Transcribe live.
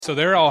So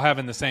they're all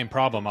having the same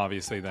problem,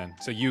 obviously, then.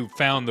 So you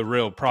found the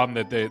real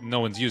problem that no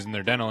one's using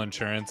their dental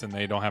insurance and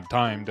they don't have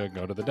time to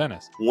go to the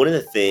dentist. One of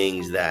the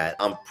things that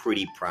I'm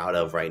pretty proud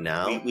of right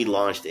now, we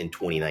launched in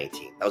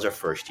 2019. That was our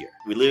first year.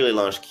 We literally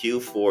launched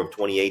Q4 of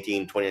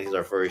 2018. 2019 is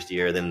our first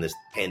year. Then this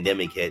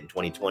pandemic hit in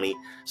 2020.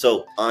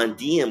 So On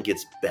Diem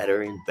gets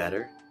better and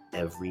better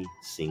every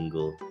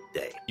single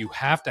day. You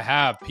have to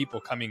have people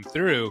coming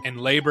through,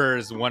 and labor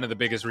is one of the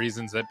biggest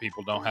reasons that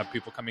people don't have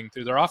people coming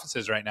through their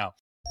offices right now.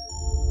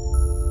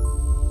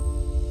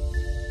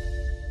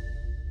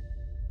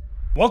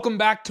 Welcome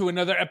back to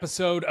another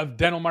episode of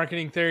Dental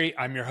Marketing Theory.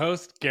 I'm your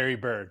host, Gary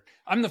Bird.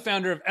 I'm the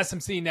founder of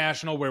SMC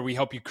National, where we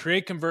help you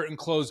create, convert, and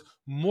close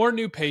more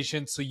new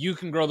patients so you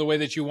can grow the way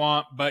that you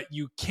want, but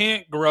you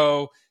can't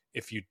grow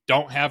if you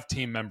don't have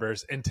team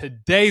members. And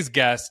today's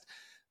guest,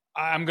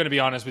 I'm going to be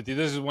honest with you,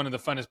 this is one of the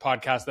funnest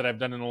podcasts that I've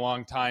done in a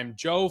long time.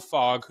 Joe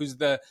Fogg, who's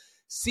the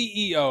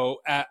CEO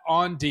at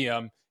On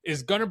Diem,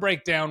 is going to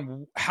break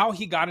down how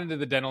he got into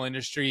the dental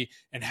industry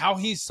and how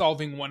he's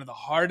solving one of the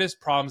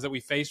hardest problems that we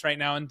face right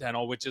now in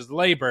dental, which is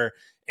labor.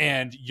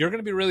 And you're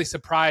going to be really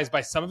surprised by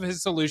some of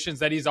his solutions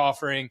that he's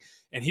offering.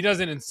 And he does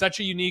it in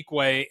such a unique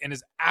way and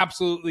is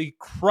absolutely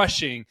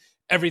crushing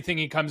everything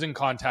he comes in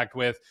contact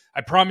with. I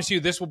promise you,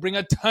 this will bring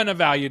a ton of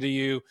value to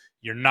you.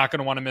 You're not going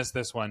to want to miss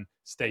this one.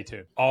 Stay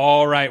tuned.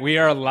 All right, we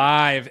are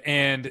live.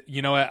 And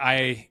you know what?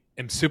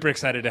 I'm super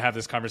excited to have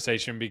this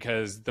conversation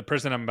because the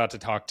person I'm about to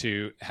talk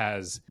to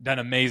has done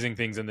amazing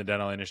things in the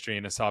dental industry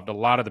and has solved a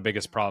lot of the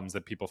biggest problems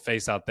that people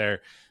face out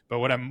there. But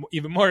what I'm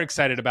even more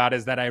excited about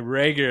is that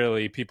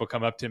people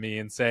come up to me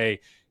and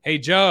say, "Hey,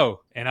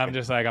 Joe." And I'm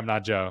just like, I'm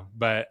not Joe,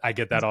 but I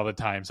get that all the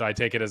time. So I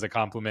take it as a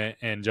compliment.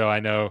 And Joe, I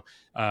know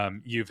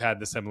you've had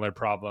the similar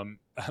problem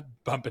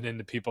bumping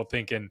into people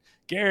thinking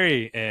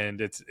Gary,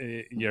 and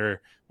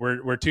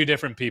we're two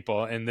different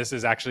people. And this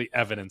is actually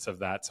evidence of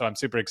that. So I'm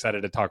super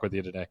excited to talk with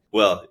you today.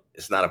 Well,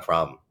 it's not a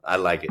problem. I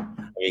like it.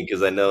 I mean,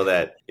 because I know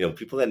that,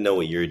 people that know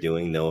what you're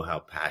doing know how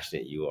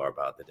passionate you are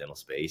about the dental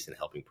space and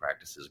helping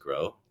practices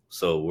grow.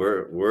 So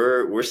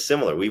we're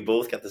similar. We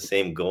both got the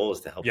same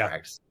goals to help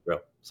practices grow.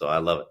 So I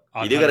love it.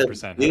 You do got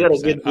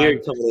a good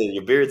beard coming in.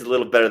 Your beard's a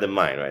little better than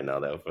mine right now,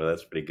 though. So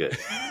that's pretty good.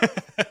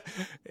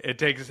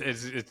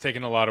 It's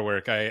taken a lot of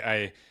work.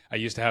 I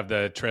used to have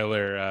the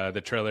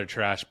trailer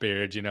trash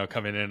beard,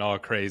 coming in all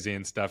crazy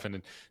and stuff, and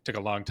it took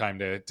a long time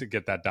to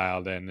get that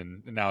dialed in,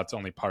 and now it's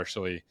only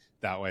partially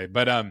that way.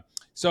 But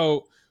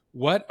so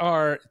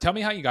tell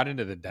me how you got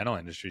into the dental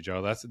industry,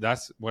 Joe.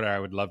 That's what I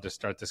would love to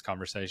start this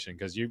conversation,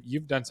 because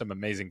you've done some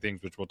amazing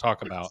things, which we'll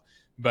talk about,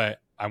 but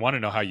I want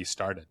to know how you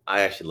started.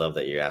 I actually love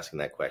that you're asking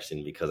that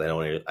question, because I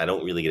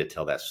don't really get to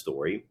tell that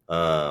story.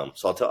 So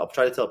I'll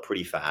try to tell it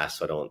pretty fast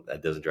so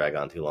that doesn't drag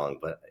on too long,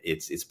 but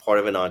it's part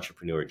of an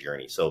entrepreneur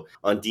journey. So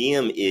On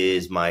Diem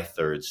is my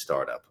third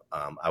startup.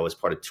 I was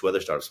part of two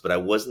other startups, but I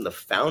wasn't the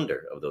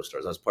founder of those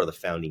startups. I was part of the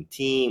founding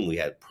team. We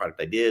had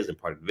product ideas and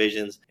product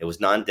visions. It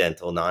was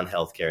non-dental,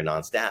 non-healthcare,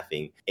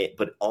 non-staffing,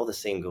 but all the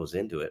same goes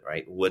into it,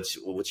 right? What's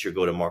your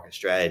go-to-market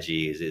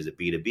strategy? Is it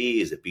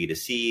B2B? Is it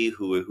B2C?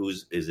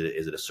 Is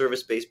it a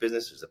service-based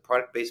business? Is it a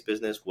product-based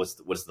business?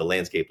 What's the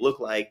landscape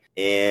look like?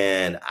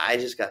 And I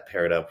just got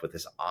paired up with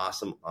this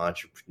awesome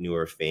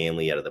entrepreneur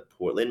family out of the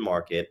Portland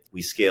market.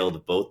 We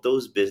scaled both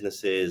those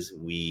businesses.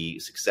 We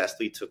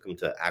successfully took them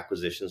to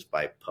acquisitions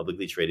by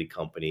publicly traded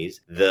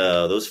companies.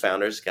 Those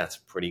founders got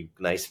some pretty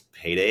nice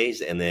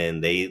paydays, and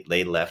then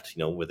they left,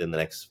 within the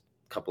next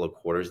couple of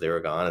quarters they were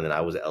gone, and then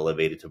I was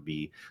elevated to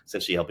be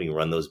essentially helping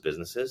run those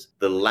businesses.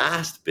 The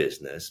last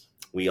business,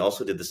 we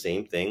also did the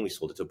same thing. We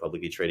sold it to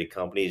publicly traded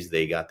companies.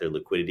 They got their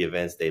liquidity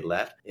events, they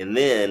left, and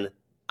then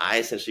I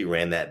essentially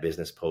ran that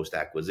business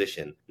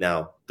post-acquisition.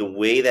 Now, the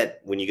way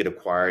that when you get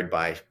acquired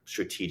by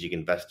strategic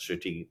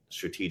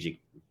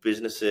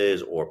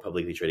businesses or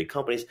publicly traded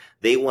companies,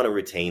 they want to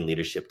retain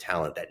leadership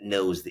talent that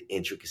knows the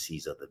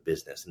intricacies of the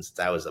business. And since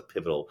I was a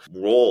pivotal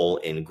role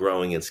in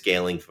growing and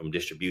scaling from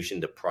distribution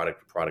to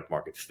product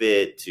market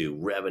fit to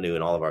revenue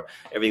and all of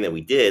everything that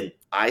we did,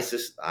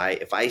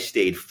 if I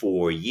stayed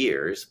 4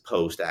 years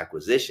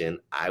post-acquisition,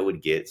 I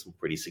would get some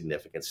pretty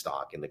significant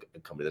stock in the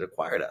company that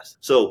acquired us.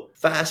 So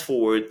fast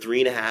forward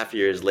 3.5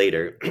 years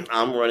later,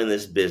 I'm running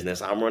this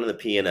business. I'm running the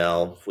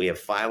P&L. We have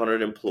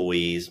 500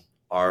 employees.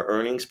 Our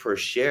earnings per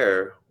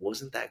share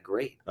wasn't that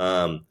great.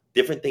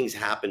 Different things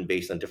happen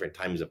based on different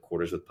times of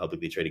quarters with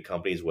publicly traded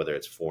companies, whether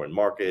it's foreign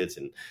markets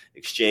and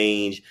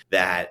exchange,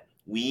 that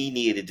we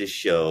needed to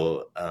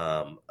show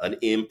an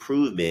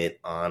improvement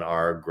on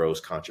our gross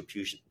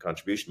contribution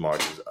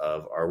margins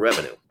of our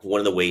revenue. One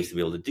of the ways to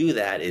be able to do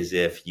that is,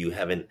 if you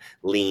haven't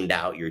leaned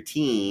out your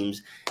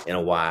teams in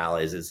a while,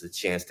 is a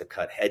chance to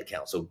cut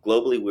headcount. So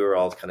globally, we were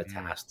all kind of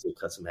tasked to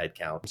cut some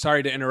headcount. I'm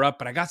sorry to interrupt,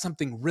 but I got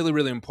something really,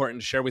 really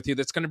important to share with you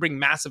that's going to bring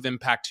massive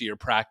impact to your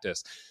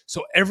practice.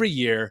 So every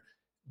year,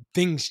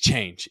 things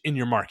change in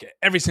your market.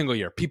 Every single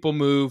year, people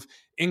move,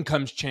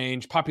 incomes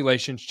change,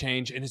 populations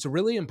change, and it's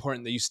really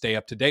important that you stay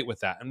up to date with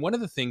that. And one of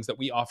the things that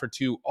we offer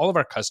to all of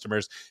our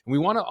customers, and we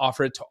want to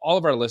offer it to all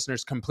of our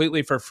listeners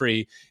completely for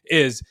free,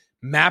 is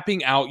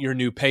mapping out your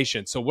new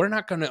patients. So we're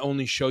not going to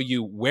only show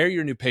you where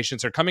your new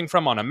patients are coming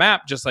from on a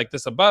map, just like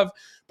this above,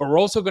 but we're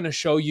also going to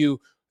show you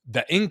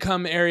the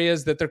income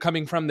areas that they're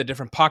coming from, the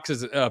different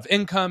pockets of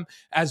income,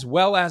 as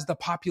well as the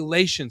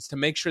populations to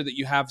make sure that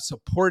you have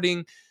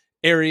supporting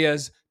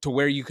areas to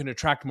where you can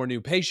attract more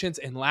new patients.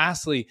 And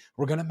lastly,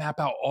 we're going to map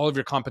out all of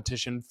your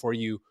competition for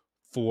you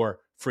for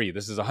free.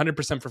 This is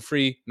 100% for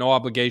free, no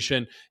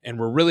obligation. And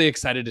we're really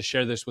excited to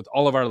share this with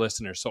all of our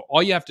listeners. So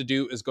all you have to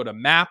do is go to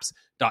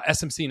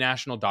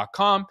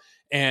maps.smcnational.com,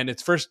 and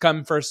it's first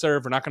come, first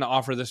serve. We're not going to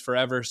offer this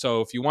forever.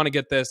 So if you want to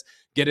get this,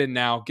 get in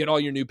now, get all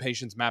your new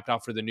patients mapped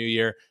out for the new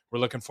year. We're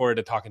looking forward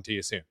to talking to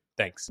you soon.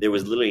 Thanks. There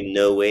was literally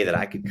no way that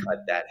I could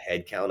cut that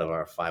head count of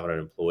our 500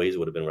 employees. It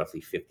would have been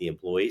roughly 50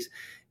 employees,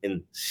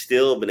 and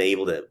still been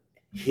able to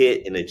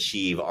hit and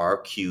achieve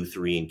our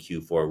Q3 and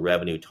Q4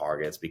 revenue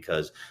targets,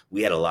 because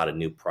we had a lot of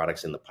new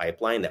products in the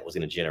pipeline that was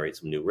going to generate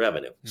some new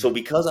revenue. So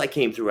because I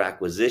came through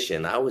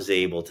acquisition, I was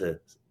able to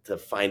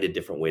find a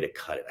different way to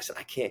cut it. I said,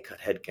 I can't cut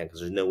headcount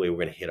because there's no way we're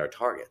going to hit our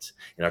targets.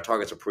 And our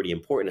targets are pretty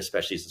important,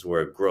 especially since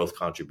we're a growth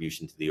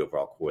contribution to the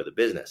overall core of the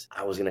business.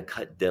 I was going to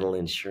cut dental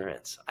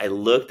insurance. I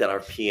looked at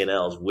our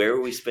P&Ls. Where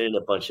were we spending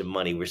a bunch of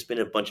money? We're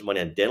spending a bunch of money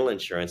on dental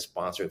insurance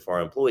sponsoring for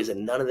our employees,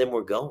 and none of them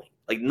were going.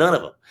 Like, none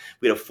of them.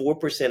 We had a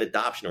 4%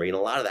 adoption rate, and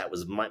a lot of that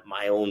was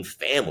my own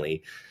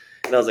family.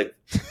 And I was like,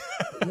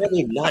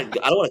 really not,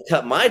 I don't want to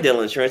cut my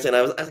dental insurance. And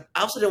I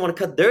also didn't want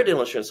to cut their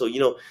dental insurance. So,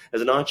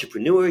 as an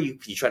entrepreneur, you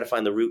try to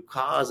find the root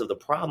cause of the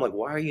problem. Like,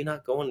 why are you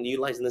not going and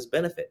utilizing this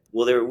benefit?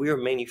 Well, we were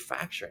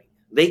manufacturing.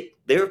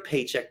 They're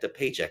paycheck to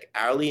paycheck,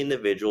 hourly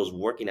individuals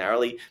working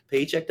hourly,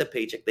 paycheck to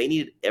paycheck. They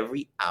needed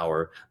every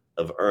hour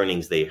of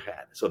earnings they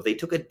had. So if they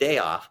took a day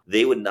off,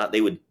 it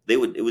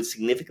would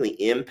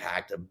significantly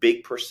impact a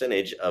big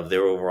percentage of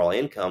their overall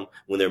income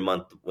when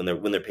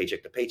they're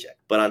paycheck to paycheck.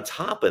 But on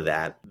top of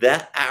that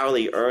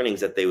hourly earnings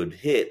that they would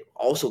hit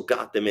also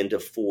got them into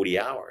 40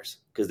 hours,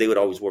 because they would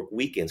always work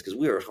weekends, because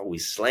we were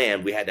always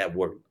slammed. We had to have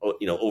work,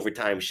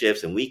 overtime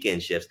shifts and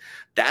weekend shifts.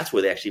 That's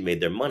where they actually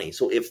made their money.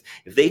 So if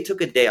they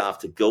took a day off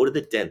to go to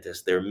the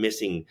dentist, they're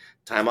missing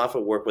time off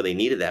of work where they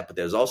needed that, but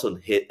there's also a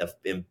hit of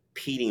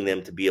impeding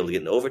them to be able to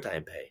get an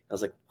overtime pay. I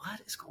was like,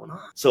 what is going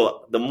on?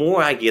 So the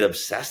more I get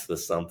obsessed with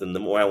something, the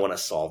more I want to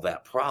solve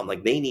that problem.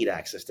 Like, they need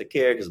access to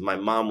care, because my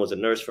mom was a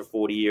nurse for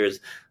 40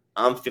 years.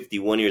 I'm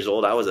 51 years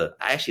old. I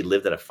actually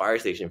lived at a fire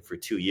station for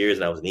 2 years,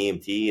 and I was an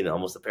EMT and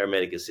almost a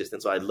paramedic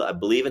assistant. So I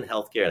believe in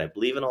healthcare, and I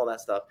believe in all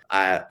that stuff.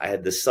 I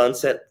had the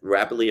sunset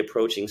rapidly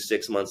approaching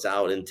 6 months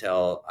out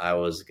until I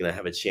was going to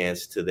have a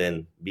chance to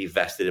then be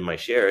vested in my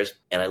shares.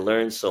 And I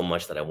learned so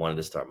much that I wanted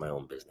to start my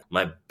own business.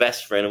 My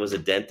best friend was a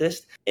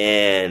dentist,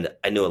 and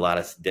I knew a lot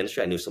of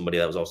dentistry. I knew somebody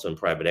that was also in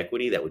private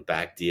equity that would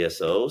back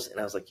DSOs. And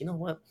I was like, you know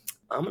what?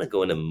 I'm going to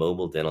go into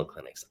mobile dental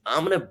clinics.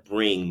 I'm going to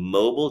bring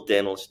mobile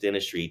dental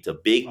dentistry to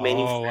big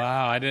manufacturing. Oh,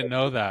 wow. I didn't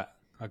know that.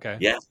 Okay.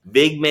 Yeah.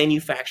 Big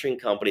manufacturing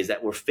companies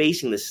that were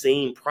facing the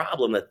same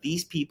problem, that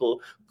these people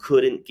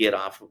couldn't get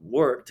off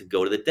work to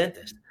go to the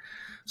dentist.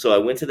 So I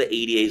went to the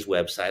ADA's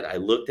website. I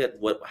looked at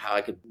how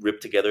I could rip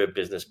together a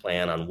business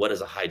plan on what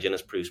does a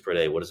hygienist produce per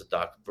day, what does a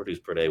doctor produce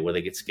per day, where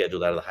they get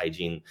scheduled out of the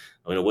hygiene,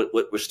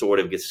 what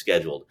restorative gets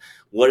scheduled.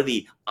 What are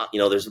the,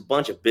 there's a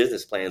bunch of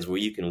business plans where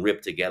you can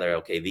rip together,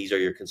 okay, these are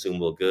your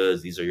consumable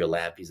goods, these are your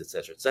lab fees, et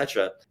cetera, et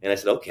cetera. And I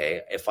said,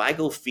 okay, if I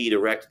go fee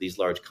direct to these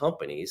large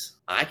companies,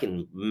 I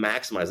can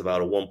maximize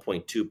about a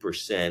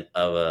 1.2%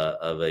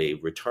 of a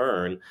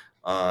return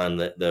on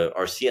the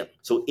RCM.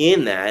 So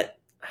in that,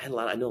 I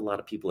know a lot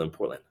of people in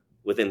Portland.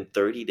 Within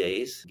 30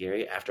 days,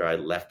 Gary, after I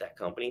left that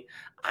company,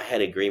 I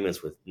had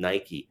agreements with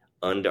Nike,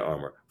 Under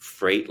Armour,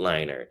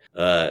 Freightliner,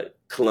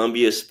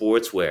 Columbia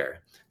Sportswear.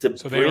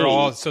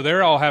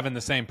 They're all having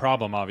the same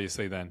problem,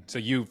 obviously. Then, so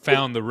you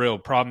found the real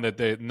problem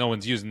that no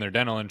one's using their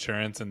dental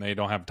insurance and they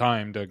don't have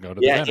time to go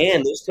to the dentist. Yeah,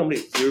 and those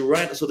companies, you're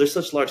right. So there's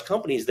such large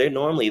companies.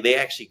 They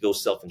actually go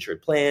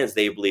self-insured plans.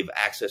 They believe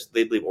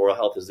oral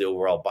health is the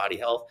overall body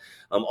health.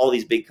 All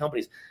these big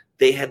companies,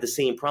 they had the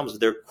same problems.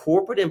 Their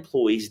corporate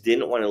employees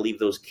didn't want to leave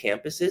those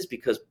campuses,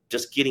 because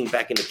just getting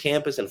back into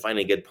campus and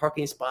finding a good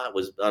parking spot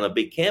was on a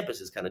big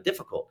campus is kind of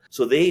difficult.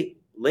 So they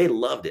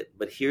loved it.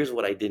 But here's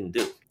what I didn't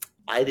do.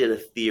 I did a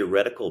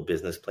theoretical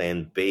business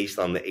plan based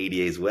on the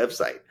ADA's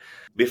website.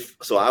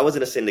 So I was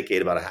in a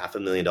syndicate about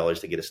 $500,000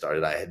 to get it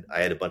started. I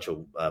had a bunch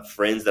of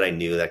friends that I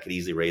knew that could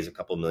easily raise a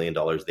couple $1 million.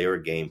 They were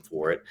game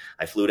for it.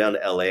 I flew down to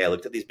LA. I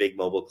looked at these big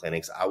mobile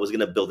clinics. I was going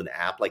to build an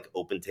app like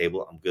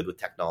OpenTable. I'm good with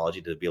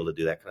technology to be able to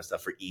do that kind of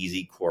stuff for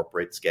easy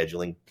corporate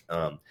scheduling.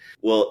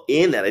 Well,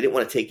 in that, I didn't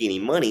want to take any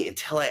money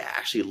until I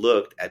actually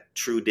looked at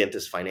True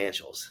Dentist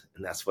financials.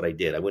 And that's what I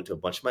did. I went to a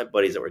bunch of my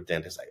buddies that were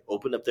dentists. I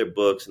opened up their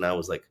books, and I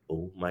was like,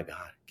 oh my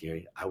God,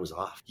 Gary, I was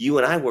off. You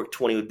and I work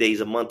 20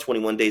 days a month,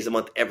 21 days a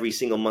month, every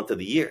single month of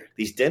the year.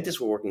 These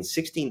dentists were working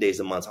 16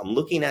 days a month. I'm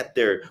looking at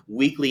their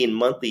weekly and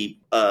monthly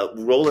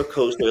roller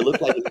coaster. It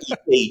looked like an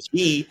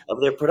EKG of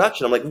their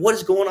production. I'm like, what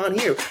is going on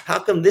here? How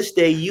come this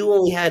day you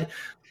only had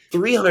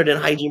 300 in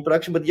hygiene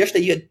production, but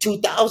yesterday you had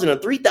 2,000 or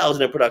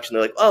 3,000 in production.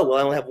 They're like, oh, well,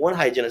 I only have one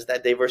hygienist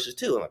that day versus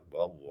two. I'm like,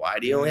 well, why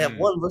do you only have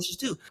one versus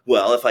two?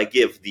 Well, if I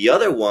give the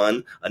other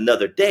one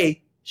another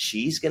day,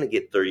 she's going to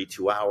get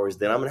 32 hours.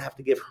 Then I'm going to have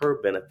to give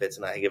her benefits.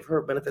 And I give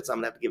her benefits. I'm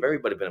going to have to give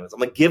everybody benefits. I'm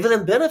like, giving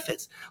them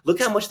benefits. Look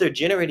how much they're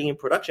generating in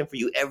production for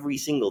you every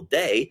single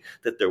day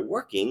that they're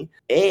working.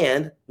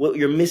 And what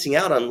you're missing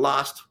out on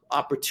lost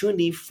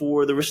opportunity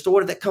for the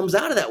restorative that comes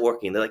out of that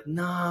working. They're like,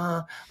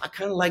 nah, I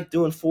kind of like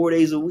doing 4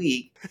 days a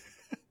week.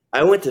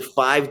 I went to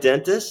 5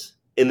 dentists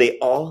and they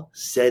all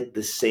said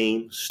the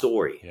same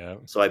story. Yeah.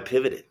 So I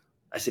pivoted.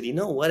 I said, you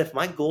know what? If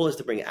my goal is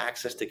to bring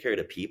access to care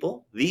to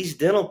people, these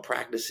dental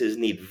practices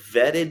need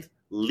vetted,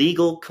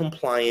 legal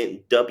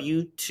compliant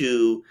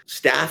W-2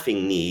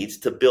 staffing needs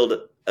to build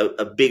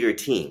a bigger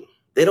team.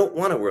 They don't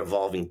want a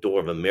revolving door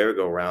of a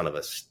merry-go-round of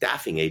a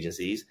staffing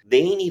agencies.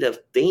 They need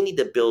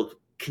to build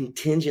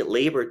contingent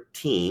labor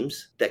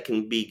teams that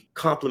can be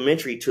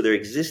complementary to their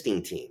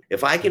existing team.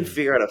 If I can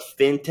figure out a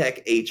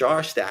fintech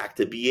HR stack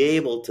to be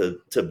able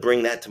to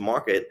bring that to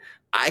market,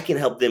 I can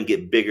help them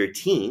get bigger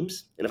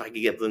teams. And if I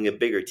can get them to get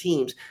bigger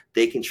teams,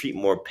 they can treat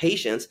more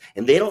patients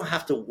and they don't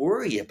have to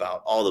worry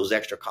about all those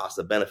extra costs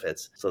of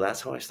benefits. So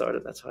that's how I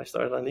started. That's how I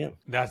started on DM.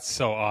 That's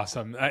so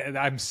awesome.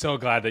 I'm so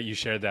glad that you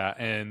shared that.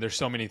 And there's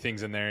so many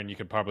things in there, and you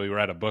could probably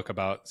write a book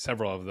about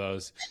several of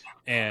those.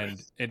 And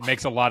it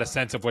makes a lot of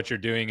sense of what you're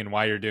doing and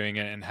why you're doing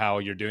it and how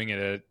you're doing it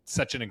at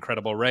such an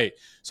incredible rate.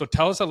 So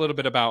tell us a little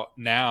bit about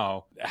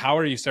now. How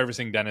are you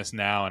servicing dentists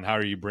now, and how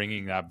are you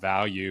bringing that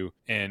value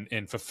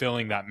and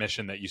fulfilling that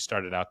mission that you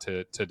started out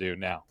to do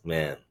now?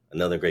 Man,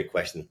 another great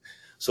question.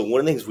 So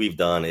one of the things we've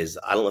done is,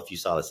 I don't know if you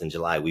saw this in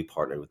July, we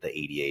partnered with the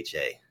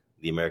ADHA,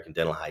 the American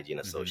Dental Hygiene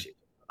Association.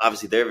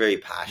 Obviously, they're very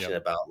passionate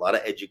about a lot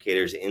of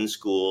educators in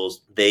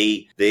schools.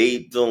 They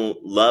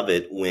don't love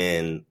it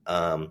when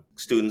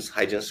students,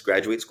 hygienists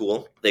graduate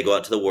school, they go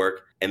out to the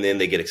work, and then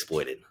they get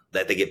exploited.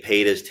 That they get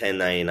paid as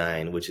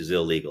 1099, which is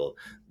illegal.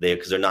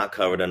 Because they're not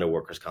covered under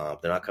workers' comp,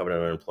 they're not covered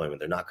under employment,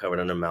 they're not covered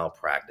under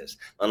malpractice.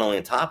 Not only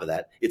on top of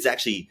that, it's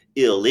actually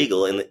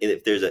illegal. And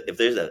if there's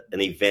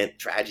an event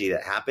tragedy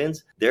that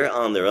happens, they're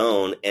on their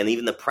own, and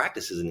even the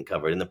practice isn't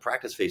covered, and the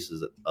practice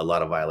faces a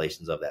lot of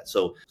violations of that.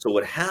 So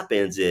what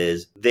happens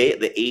is the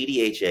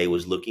ADHA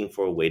was looking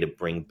for a way to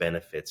bring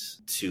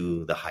benefits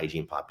to the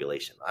hygiene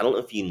population. I don't know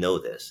if you know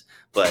this,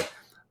 but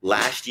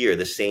last year,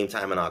 the same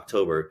time in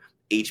October,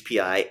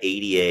 HPI,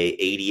 ADA,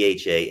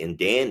 ADHA, and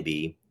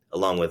Danby,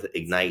 along with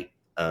Ignite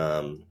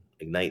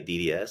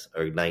DDS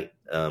or Ignite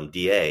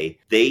DA,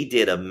 they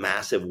did a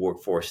massive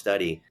workforce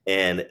study.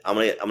 And I'm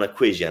gonna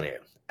quiz you on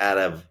here. Out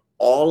of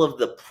all of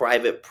the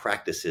private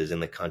practices in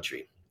the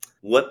country,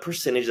 what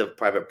percentage of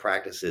private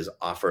practices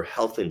offer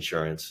health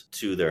insurance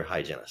to their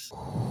hygienists?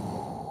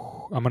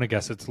 I'm gonna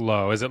guess it's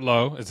low. Is it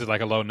low? Is it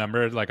like a low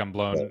number? Like I'm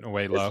blown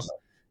away low?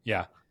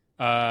 Yeah.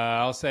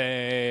 I'll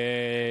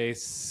say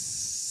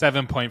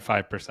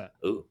 7.5%.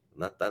 Ooh,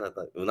 not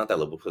that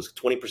low, because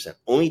 20%,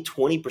 only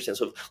 20%.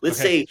 So let's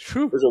say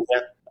there's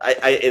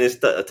and it's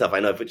tough. I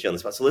know I put you on the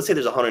spot. So let's say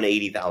there's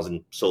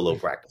 180,000 solo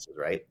practices,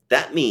 right?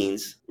 That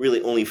means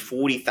really only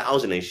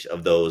 40,000-ish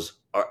of those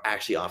are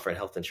actually offering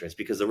health insurance,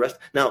 because the rest.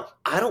 Now,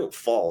 I don't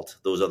fault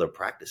those other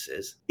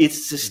practices.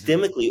 It's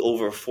systemically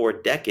over 4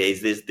 decades.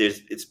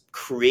 It's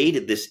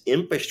created this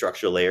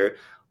infrastructure layer.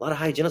 A lot of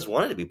hygienists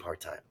wanted to be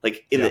part-time,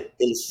 like in the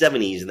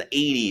 70s and the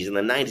 80s and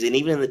the 90s, and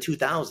even in the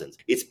 2000s.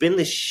 It's been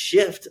this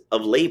shift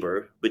of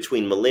labor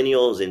between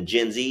millennials and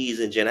Gen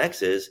Zs and Gen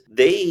Xs.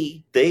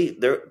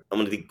 I'm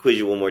going to quiz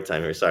you one more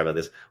time here. Sorry about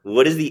this.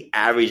 What is the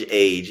average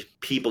age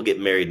people get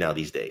married now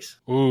these days?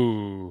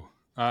 Ooh,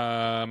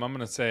 I'm going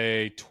to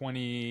say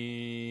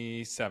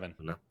 27.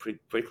 No, pretty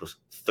close.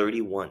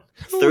 31.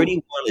 Ooh.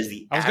 31 is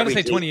the I was going to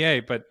say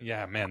 28, but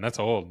yeah, man, that's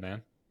old,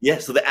 man. Yeah,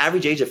 so the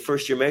average age of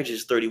first-year marriage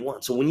is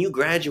 31. So when you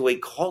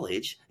graduate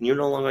college and you're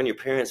no longer on your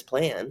parents'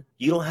 plan,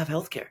 you don't have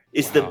health care.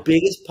 It's the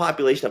biggest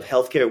population of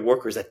healthcare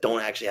workers that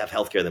don't actually have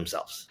health care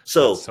themselves.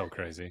 So that's so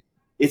crazy.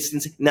 It's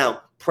insane.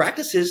 Now,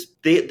 practices,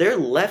 they're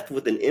left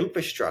with an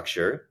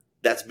infrastructure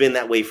that's been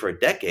that way for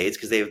decades,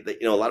 because a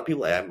lot of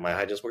people, my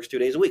hygienist works 2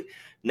 days a week.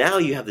 Now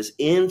you have this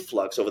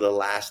influx over the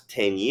last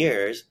 10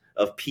 years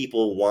of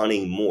people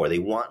wanting more. They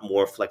want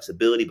more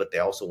flexibility, but they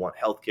also want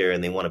healthcare,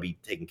 and they want to be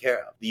taken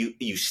care of.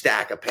 You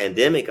stack a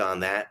pandemic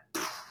on that,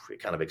 it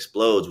kind of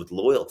explodes with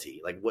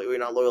loyalty. Like, you're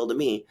not loyal to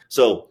me.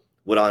 So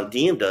what On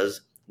DM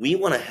does, we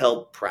want to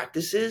help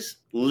practices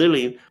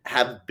literally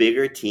have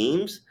bigger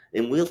teams,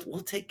 and we'll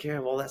take care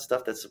of all that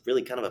stuff that's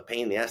really kind of a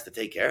pain in the ass to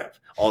take care of.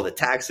 All the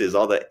taxes,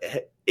 all the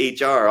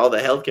HR, all the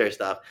healthcare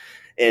stuff.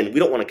 And we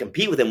don't want to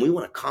compete with them. We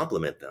want to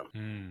complement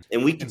them.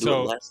 And we can do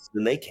it less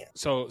than they can.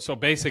 So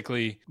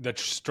basically, the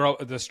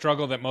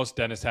struggle that most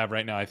dentists have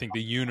right now, I think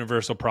the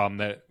universal problem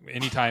that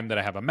anytime that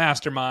I have a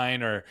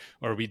mastermind or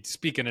we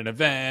speak at an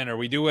event or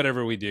we do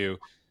whatever we do,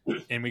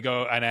 and we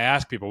go and I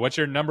ask people, what's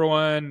the number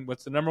one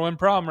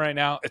problem right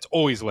now? It's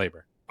always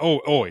labor.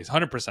 always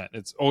 100%.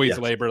 It's always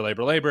Yeah.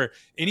 labor.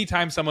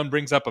 Anytime someone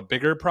brings up a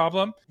bigger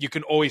problem, you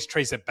can always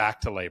trace it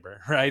back to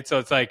labor, right? So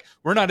it's like,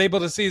 we're not able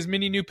to see as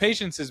many new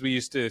patients as we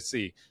used to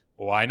see.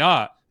 Why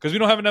not? Because we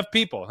don't have enough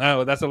people.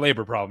 No, that's a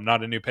labor problem,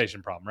 not a new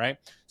patient problem, right?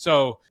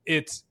 So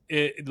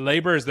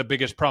labor is the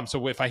biggest problem.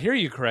 So if I hear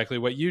you correctly,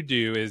 what you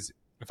do is,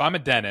 if I'm a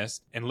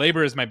dentist and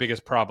labor is my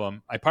biggest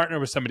problem, I partner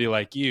with somebody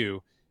like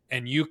you,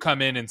 and you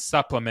come in and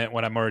supplement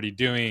what I'm already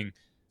doing,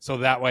 so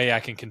that way I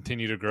can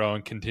continue to grow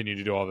and continue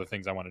to do all the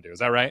things I want to do. Is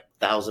that right?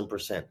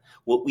 1,000%.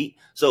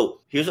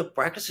 So here's what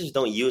practices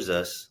don't use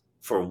us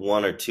for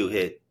one or two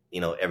hit,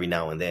 every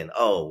now and then.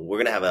 Oh, we're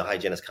going to have a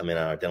hygienist come in,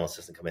 on our dental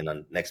assistant come in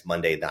on next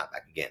Monday, not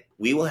back again.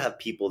 We will have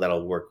people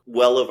that'll work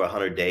well over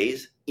 100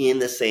 days in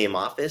the same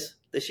office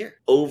this year,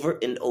 over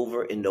and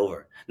over and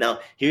over. Now,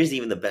 here's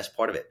even the best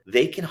part of it.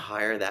 They can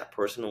hire that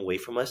person away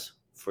from us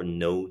for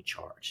no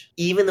charge,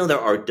 even though they're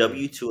our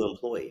W-2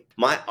 employee.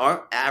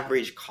 Our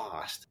average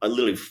cost, a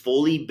literally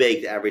fully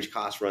baked average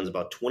cost, runs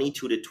about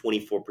 22 to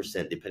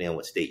 24%, depending on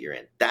what state you're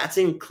in. That's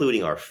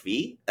including our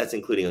fee. That's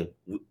including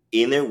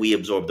in there, we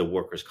absorb the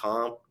workers'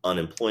 comp,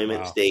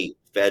 unemployment, state,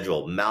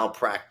 federal,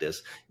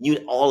 malpractice,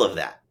 all of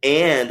that.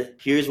 And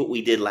here's what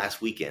we did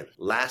last weekend.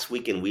 Last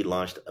weekend, we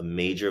launched a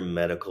major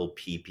medical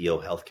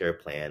PPO healthcare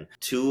plan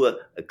to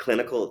a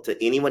clinical,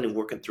 to anyone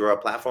working through our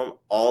platform.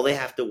 All they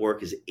have to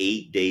work is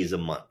 8 days a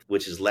month,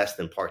 which is less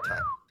than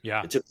part-time.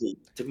 Yeah. It took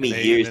me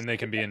years. And then they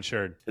can be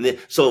insured. And then,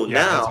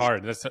 now, that's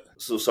hard.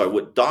 So sorry,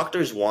 what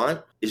doctors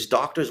want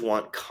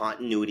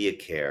continuity of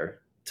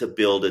care to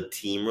build a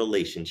team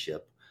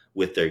relationship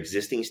with their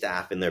existing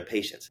staff and their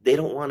patients. They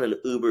don't want an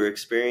Uber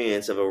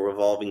experience of a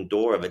revolving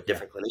door of a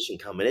different clinician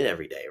coming in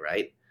every day,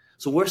 right?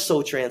 So we're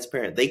so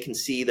transparent. They can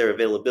see their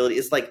availability.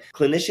 It's like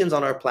clinicians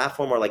on our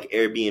platform are like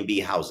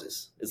Airbnb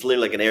houses. It's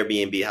literally like an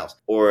Airbnb house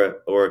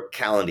or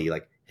Calendly.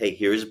 Like, hey,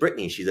 here's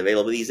Brittany. She's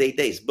available these 8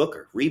 days. Book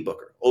her, rebook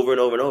her over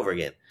and over and over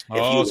again.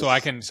 So I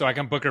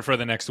can book her for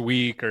the next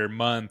week or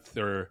month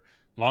or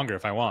longer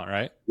if I want,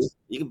 right?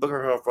 You can book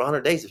her for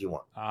 100 days if you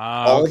want.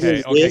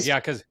 Okay. Yeah,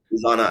 because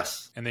it's on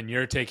us. And then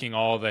you're taking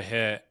all the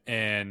hit,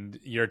 and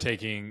you're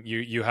taking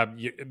you have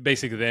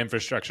basically the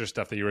infrastructure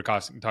stuff that you were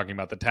talking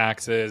about, the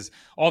taxes,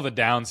 all the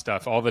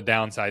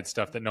downside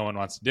stuff that no one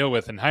wants to deal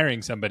with, and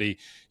hiring somebody.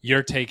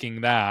 You're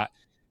taking that.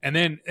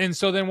 And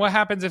so then what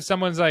happens if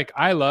someone's like,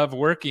 I love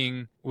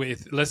working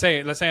with, let's say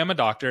I'm a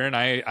doctor and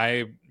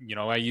I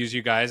use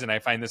you guys and I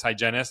find this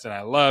hygienist and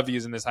I love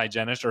using this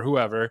hygienist or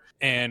whoever,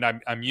 and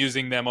I'm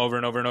using them over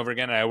and over and over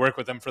again, and I work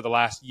with them for the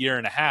last year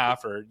and a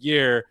half or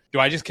year. Do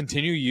I just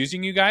continue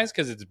using you guys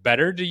because it's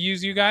better to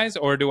use you guys,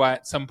 or do I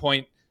at some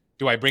point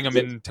bring them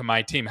into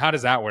my team? How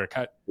does that work?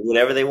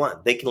 Whenever they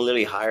want, they can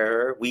literally hire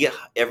her.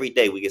 Every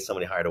day we get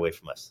somebody hired away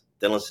from us,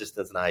 dental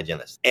assistants and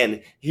hygienists.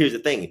 And here's the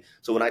thing.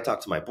 So when I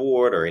talk to my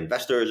board or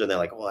investors and they're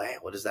like, well, hey,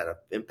 what does that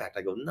impact?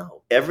 I go,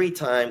 no. Every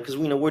time, because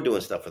we're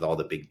doing stuff with all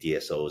the big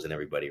DSOs and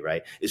everybody,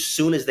 right? As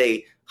soon as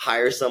they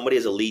hire somebody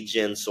as a lead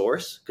gen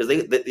source, because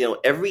they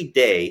every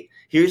day,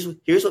 here's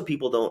what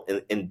people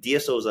don't, and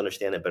DSOs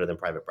understand it better than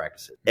private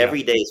practices. Yeah.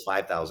 Every day is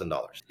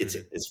 $5,000. It's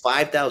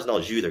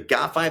 $5,000. You either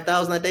got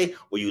 $5,000 that day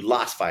or you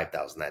lost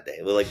 $5,000 that day.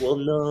 We're like, well,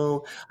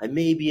 no, I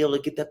may be able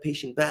to get that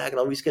patient back and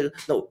I'll reschedule.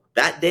 No,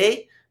 that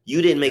day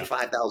you didn't make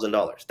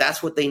 $5,000.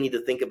 That's what they need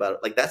to think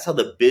about. Like, that's how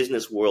the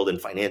business world and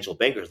financial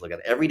bankers look at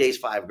it. Every day is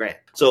 $5,000.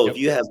 So if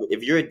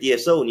you're a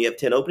DSO and you have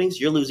 10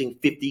 openings, you're losing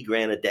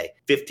 $50,000 a day.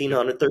 13 to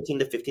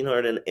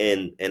 1,500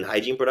 in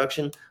hygiene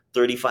production,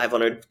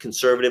 3,500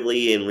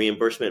 conservatively in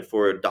reimbursement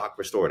for doc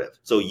restorative.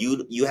 So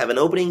you have an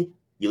opening,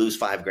 you lose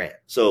 $5,000.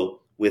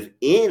 So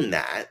within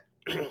that,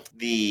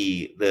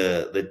 the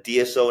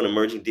DSO and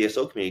emerging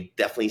DSO community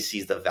definitely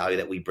sees the value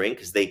that we bring,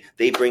 because they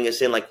bring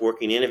us in like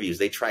working interviews.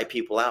 They try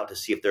people out to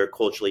see if they're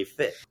culturally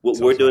fit. What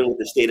we're doing with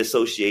the state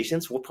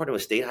associations, we're part of a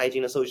state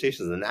hygiene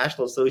association, the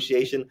national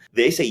association.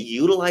 They say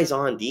utilize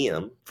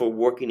OnDiem for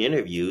working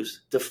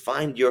interviews to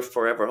find your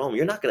forever home.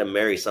 You're not going to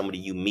marry somebody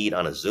you meet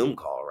on a Zoom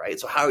call, right?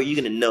 So how are you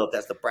going to know if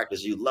that's the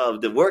practice you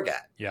love to work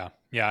at? Yeah,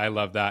 I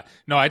love that.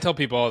 No, I tell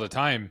people all the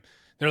time,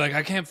 they're like,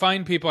 I can't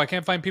find people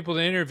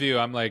to interview.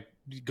 I'm like,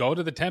 go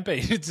to the temp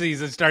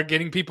agencies and start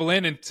getting people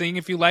in and seeing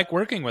if you like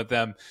working with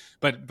them.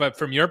 But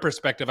from your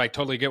perspective, I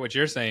totally get what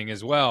you're saying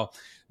as well.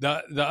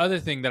 The other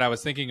thing that I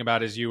was thinking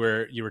about as you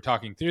were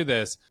talking through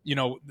this,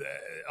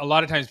 a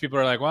lot of times people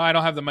are like, well, I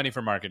don't have the money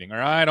for marketing,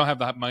 or I don't have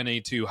the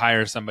money to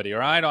hire somebody,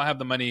 or I don't have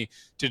the money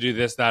to do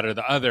this, that, or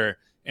the other.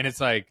 And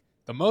it's like,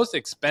 the most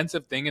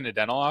expensive thing in a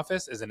dental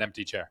office is an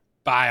empty chair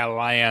by a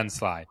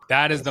landslide.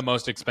 That is the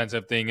most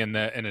expensive thing in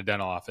a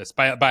dental office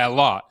by a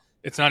lot.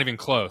 It's not even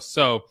close.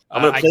 So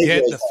I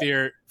get the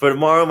fear. For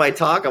tomorrow, my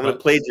talk, I'm going to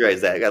plagiarize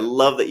that. I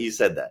love that you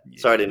said that.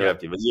 Sorry to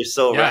interrupt you, but you're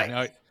so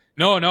right.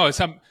 No.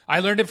 I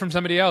learned it from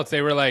somebody else.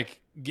 They were like,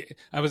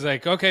 I was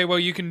like, okay, well,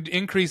 you can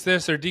increase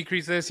this or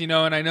decrease this, and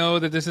I know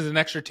that this is an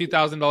extra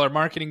 $2,000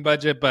 marketing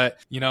budget, but,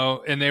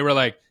 and they were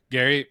like,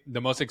 Gary,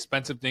 the most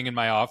expensive thing in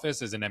my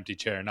office is an empty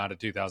chair, not a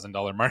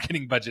 $2,000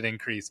 marketing budget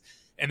increase.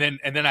 And then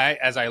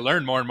as I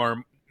learned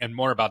more and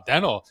more about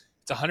dental,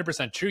 it's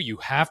 100% true. You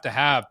have to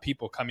have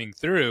people coming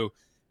through,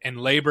 and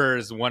labor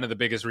is one of the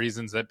biggest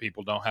reasons that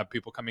people don't have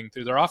people coming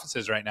through their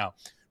offices right now.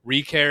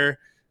 Recare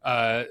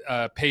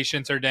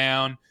patients are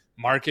down,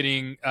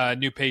 marketing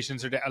new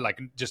patients are down, like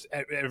just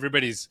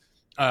everybody's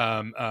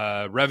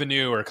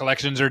revenue or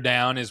collections are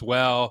down as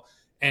well.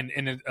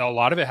 And a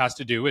lot of it has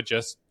to do with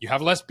just you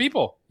have less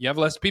people,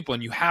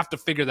 and you have to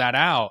figure that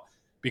out,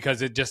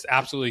 because it just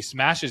absolutely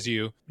smashes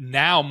you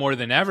now more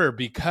than ever,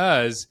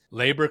 because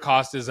labor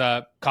cost is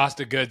up, cost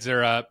of goods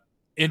are up,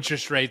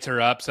 interest rates are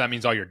up. So that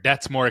means all your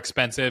debt's more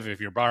expensive. If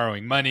you're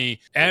borrowing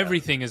money,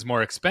 everything is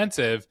more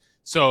expensive.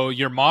 So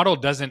your model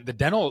doesn't,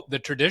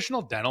 the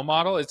traditional dental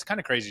model, it's kind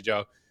of crazy,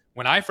 Joe.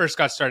 When I first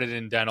got started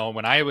in dental,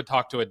 when I would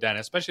talk to a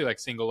dentist, especially like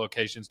single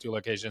locations, 2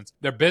 locations,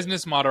 their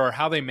business model or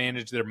how they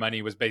manage their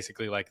money was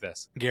basically like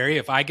this. Gary,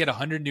 if I get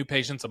 100 new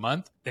patients a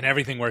month, then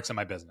everything works in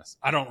my business.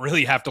 I don't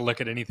really have to look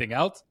at anything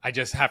else. I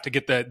just have to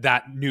get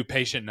that new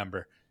patient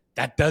number.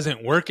 That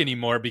doesn't work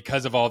anymore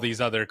because of all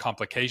these other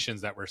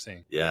complications that we're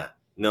seeing. Yeah.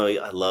 No,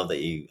 I love that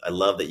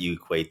you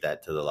equate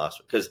that to the loss,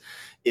 because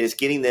it's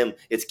getting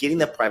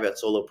the private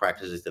solo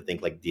practices to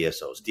think like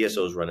DSOs.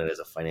 DSOs run it as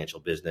a financial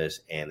business,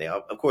 and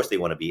of course they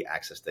want to be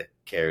access to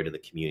care to the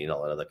community and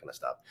all that other kind of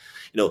stuff.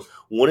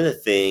 One of the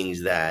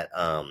things that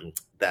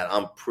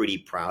I'm pretty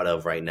proud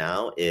of right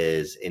now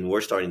is, and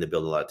we're starting to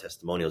build a lot of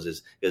testimonials,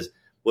 is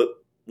what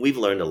we've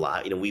learned a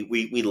lot.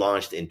 We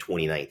launched in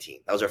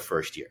 2019. That was our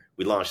first year.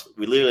 We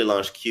literally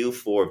launched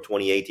Q4 of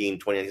 2018.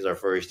 2019 is our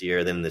first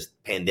year. Then this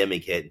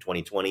pandemic hit in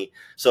 2020.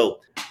 So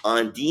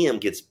On Diem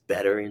gets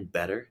better and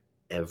better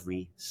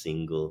every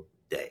single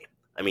day.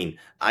 I mean,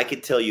 I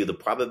could tell you the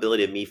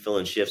probability of me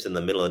filling shifts in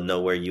the middle of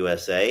nowhere,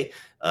 USA,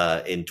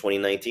 in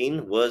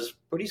 2019 was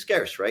pretty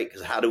scarce, right?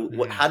 Because how did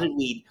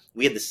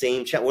we had the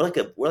same chat? We're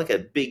like a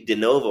big de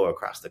novo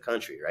across the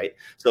country, right?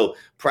 So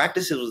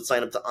practices would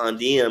sign up to On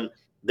Diem.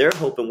 They're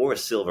hoping we're a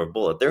silver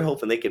bullet. They're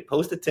hoping they could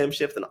post a temp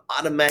shift and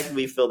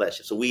automatically fill that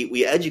shift. So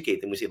we educate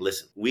them. We say,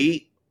 listen,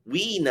 we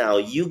now,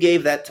 you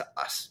gave that to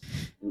us.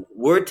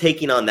 We're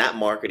taking on that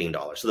marketing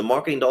dollar. So the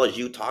marketing dollars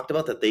you talked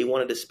about that they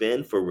wanted to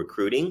spend for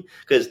recruiting,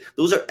 because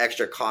those are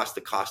extra costs,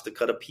 the cost to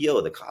cut a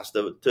PO, the cost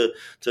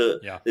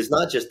it's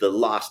not just the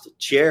lost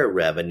chair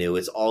revenue.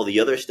 It's all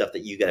the other stuff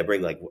that you got to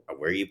bring, like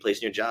where are you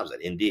placing your jobs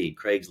at? Indeed,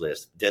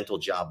 Craigslist, dental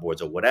job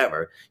boards, or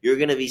whatever. You're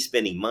going to be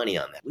spending money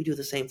on that. We do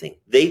the same thing.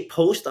 They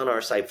post on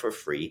our site for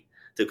free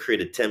to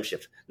create a temp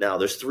shift. Now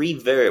there's 3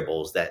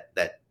 variables that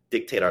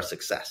dictate our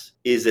success.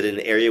 Is it an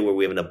area where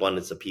we have an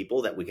abundance of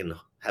people that we can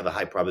have a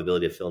high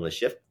probability of filling the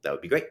shift? That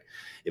would be great.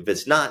 If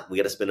it's not, we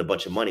got to spend a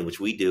bunch of money, which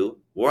we do.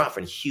 We're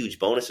offering huge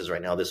bonuses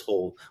right now this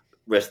whole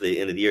rest of the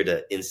end of the year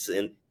to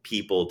incent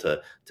people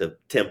to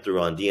temp through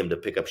On Diem to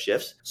pick up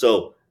shifts.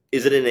 So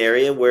is it an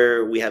area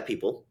where we have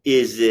people?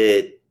 Is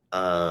it,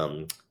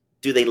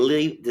 do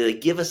they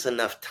give us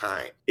enough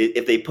time?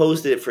 If they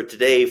posted it for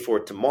today, for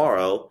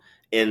tomorrow,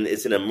 and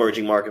it's an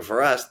emerging market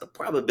for us, the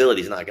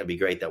probability is not going to be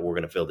great that we're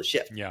going to fill the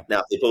shift. Yeah. Now,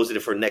 if they posted it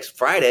for next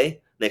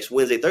Friday, next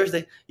Wednesday,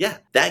 Thursday,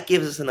 that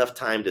gives us enough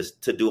time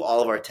to do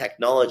all of our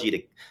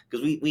technology,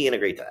 because we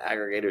integrate to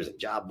aggregators and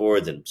job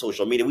boards and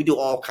social media. We do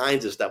all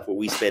kinds of stuff where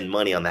we spend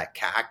money on that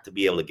CAC to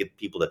be able to get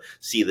people to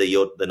see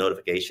the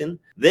notification.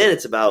 Then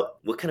it's about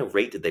what kind of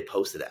rate did they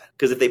post it at?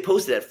 Because if they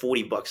posted at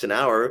 $40 an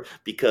hour,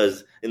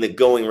 because in the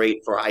going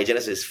rate for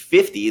hygienists is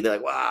 50, they're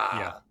like, wow.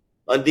 Yeah.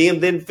 On Diem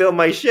didn't fill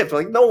my shift.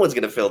 Like, no one's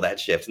going to fill that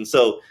shift. And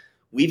so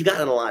we've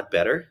gotten a lot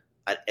better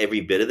at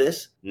every bit of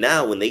this.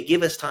 Now, when they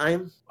give us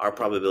time, our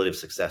probability of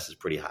success is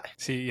pretty high.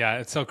 See, yeah,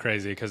 it's so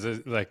crazy because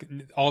like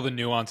all the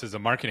nuances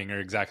of marketing are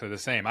exactly the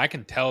same. I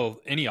can tell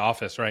any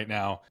office right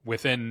now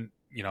within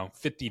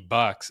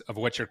 $50 of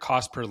what your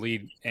cost per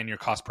lead and your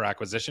cost per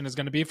acquisition is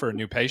going to be for a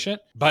new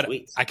patient. But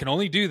Sweet. I can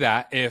only do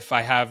that if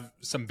I have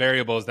some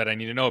variables that I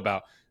need to know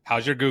about.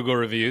 How's your Google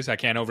reviews? I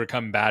can't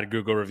overcome bad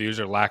Google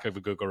reviews or lack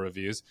of Google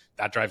reviews.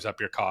 That drives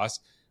up your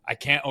cost. I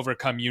can't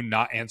overcome you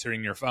not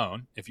answering your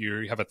phone. If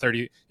you have a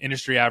 30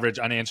 industry average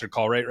unanswered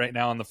call rate right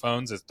now on the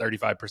phones is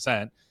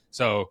 35%.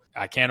 So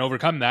I can't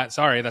overcome that.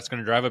 Sorry, that's going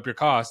to drive up your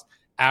cost.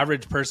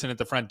 Average person at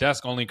the front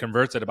desk only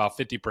converts at about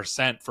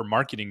 50% for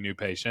marketing new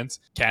patients.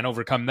 Can't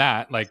overcome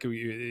that. Like,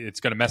 it's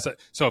going to mess up.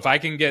 So if I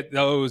can get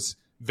those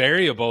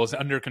variables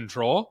under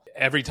control,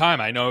 every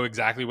time I know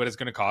exactly what it's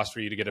going to cost for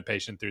you to get a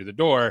patient through the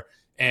door.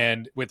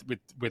 And with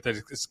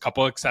a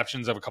couple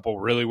exceptions of a couple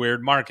really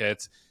weird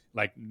markets,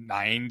 like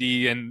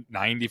 90 and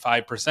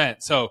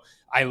 95%. So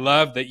I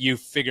love that you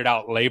figured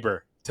out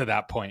labor to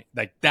that point.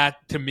 Like,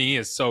 that to me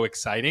is so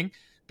exciting,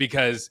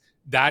 because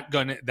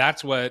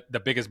that's what the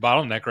biggest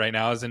bottleneck right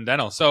now is in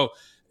dental. So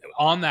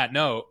on that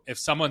note, if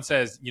someone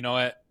says, you know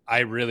what, I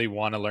really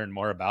want to learn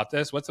more about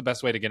this, what's the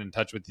best way to get in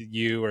touch with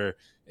you or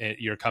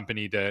your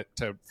company to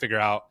figure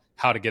out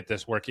how to get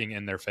this working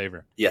in their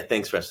favor? Yeah,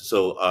 thanks, Preston.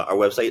 So our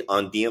website,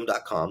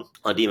 ondiem.com.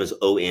 On Diem is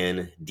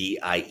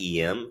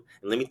ONDIEM.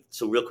 And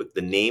so real quick,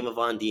 the name of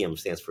On Diem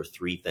stands for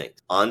 3 things.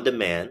 On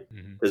demand,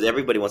 because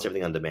everybody wants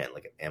everything on demand,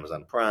 like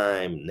Amazon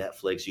Prime,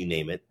 Netflix, you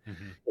name it.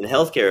 In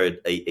healthcare,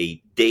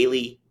 a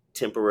daily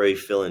temporary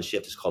fill and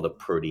shift is called a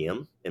per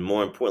diem. And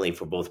more importantly,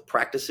 for both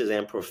practices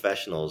and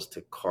professionals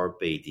to carpe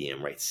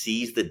diem, right?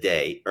 Seize the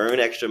day, earn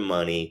extra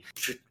money,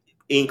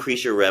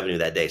 increase your revenue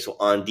that day. So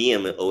on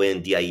diem,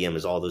 ONDIEM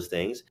is all those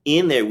things.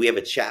 In there, we have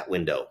a chat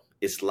window.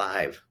 It's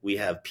live. We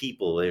have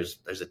people. There's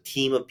a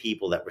team of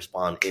people that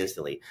respond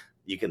instantly.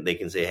 They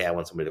can say, hey, I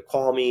want somebody to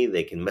call me.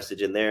 They can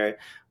message in there.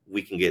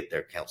 We can get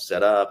their account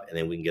set up, and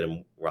then we can get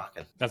them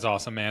rocking. That's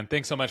awesome, man.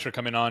 Thanks so much for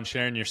coming on,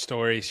 sharing your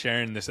story,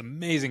 sharing this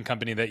amazing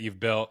company that you've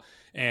built,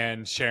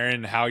 and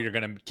sharing how you're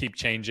going to keep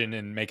changing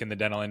and making the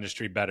dental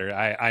industry better.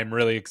 I'm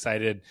really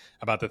excited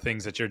about the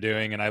things that you're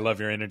doing, and I love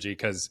your energy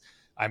because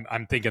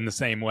I'm thinking the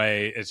same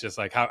way. It's just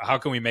like, how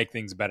can we make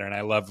things better? And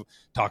I love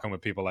talking with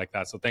people like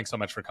that. So thanks so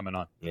much for coming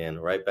on. Man,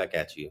 right back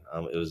at you. I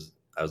was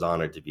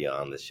honored to be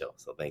on this show.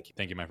 So thank you.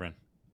 Thank you, my friend.